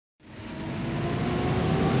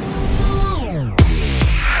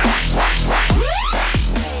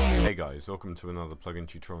guys, welcome to another plugin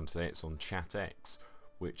tutorial, and today it's on ChatX,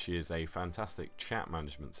 which is a fantastic chat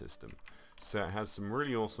management system. So it has some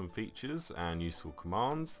really awesome features and useful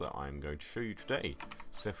commands that I'm going to show you today.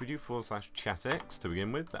 So if we do /ChatX to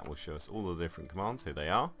begin with, that will show us all the different commands. Here they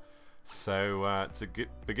are. So to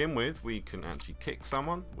begin with, we can actually kick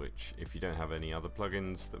someone, which if you don't have any other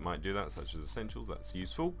plugins that might do that, such as Essentials, that's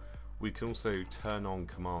useful. We can also turn on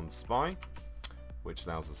Command Spy, which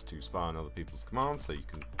allows us to spy on other people's commands, so you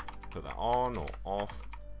can put that on or off,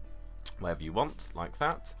 whatever you want, like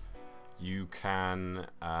that. You can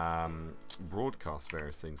broadcast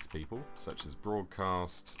various things to people, such as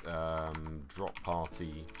broadcast drop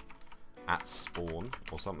party at spawn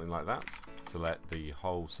or something like that, to let the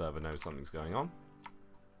whole server know something's going on.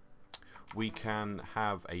 We can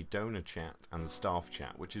have a donor chat and a staff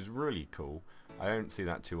chat, which is really cool. I don't see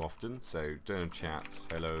that too often, so donor chat,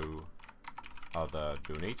 hello other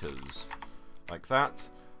donators, like that.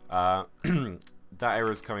 That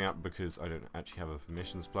error is coming up because I don't actually have a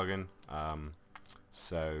permissions plugin,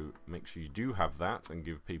 so make sure you do have that and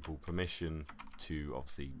give people permission to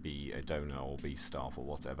obviously be a donor or be staff or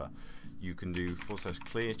whatever. You can do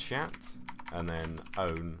 /clear chat and then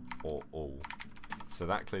own or all. So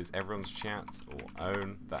that clears everyone's chat, or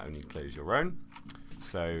own, that only clears your own.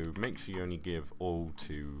 So make sure you only give all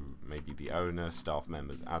to maybe the owner, staff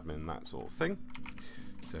members, admin, that sort of thing.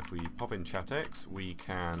 So if we pop in ChatX, we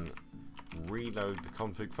can reload the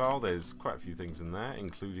config file. There's quite a few things in there,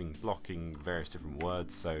 including blocking various different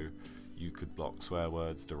words. So you could block swear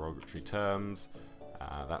words, derogatory terms,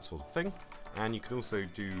 that sort of thing. And you can also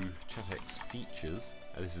do ChatX features.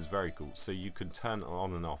 This is very cool. So you can turn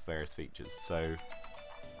on and off various features. So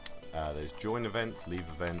there's join events, leave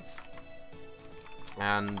events,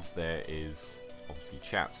 and there is obviously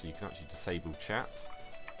chat. So you can actually disable chat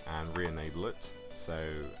and re-enable it. So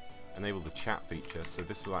enable the chat feature, so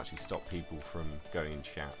this will actually stop people from going in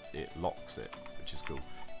chat. It locks it, which is cool.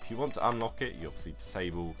 If you want to unlock it, you obviously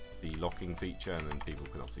disable the locking feature, and then people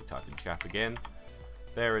can obviously type in chat again.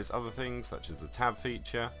 There is other things such as the tab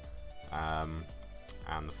feature and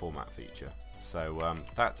the format feature. So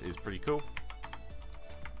that is pretty cool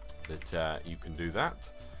that you can do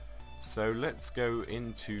that. So let's go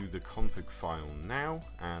into the config file now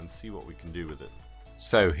and see what we can do with it.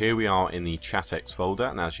 So here we are in the ChatX folder,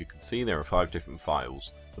 and as you can see there are 5 different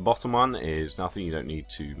files. The bottom one is nothing, you don't need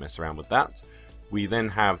to mess around with that. We then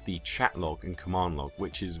have the chat log and command log,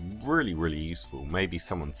 which is really useful. Maybe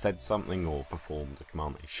someone said something or performed a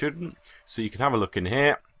command they shouldn't. So you can have a look in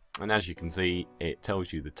here, and as you can see it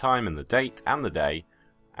tells you the time and the date and the day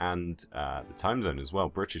and the time zone as well,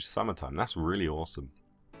 British summertime. That's really awesome.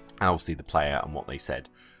 And obviously the player and what they said.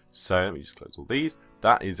 So let me just close all these.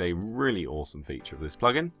 That is a really awesome feature of this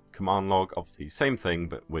plugin. Command log, obviously same thing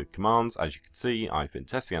but with commands. As you can see, I've been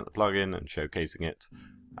testing out the plugin and showcasing it.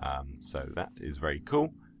 So that is very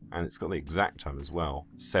cool. And it's got the exact time as well,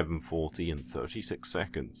 7:40 and 36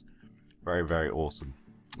 seconds. Very awesome.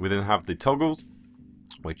 We then have the toggles,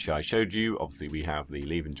 which I showed you. Obviously we have the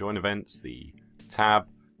leave and join events, the tab,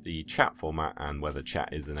 the chat format, and whether chat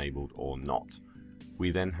is enabled or not.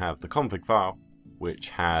 We then have the config file, which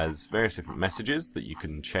has various different messages that you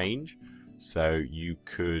can change. So you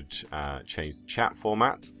could change the chat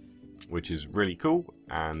format, which is really cool,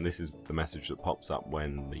 and this is the message that pops up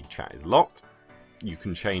when the chat is locked. You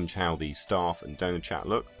can change how the staff and donor chat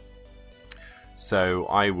look. So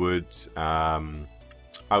I would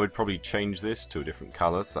probably change this to a different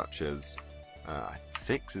color, such as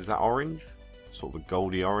 6, is that orange? Sort of a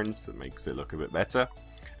goldy orange that makes it look a bit better.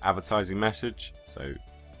 Advertising message, so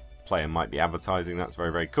player might be advertising, that's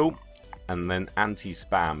very cool. And then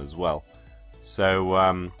anti-spam as well.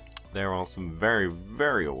 So there are some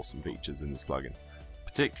very awesome features in this plugin,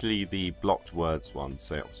 particularly the blocked words one.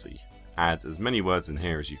 So obviously add as many words in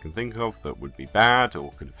here as you can think of that would be bad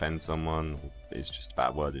or could offend someone, or is just a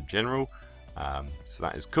bad word in general. So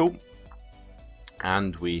that is cool.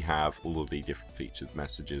 And we have all of the different featured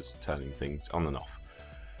messages turning things on and off.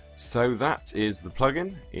 So that is the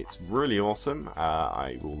plugin. It's really awesome.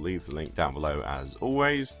 I will leave the link down below as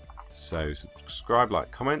always. So subscribe,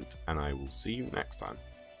 like, comment, and I will see you next time.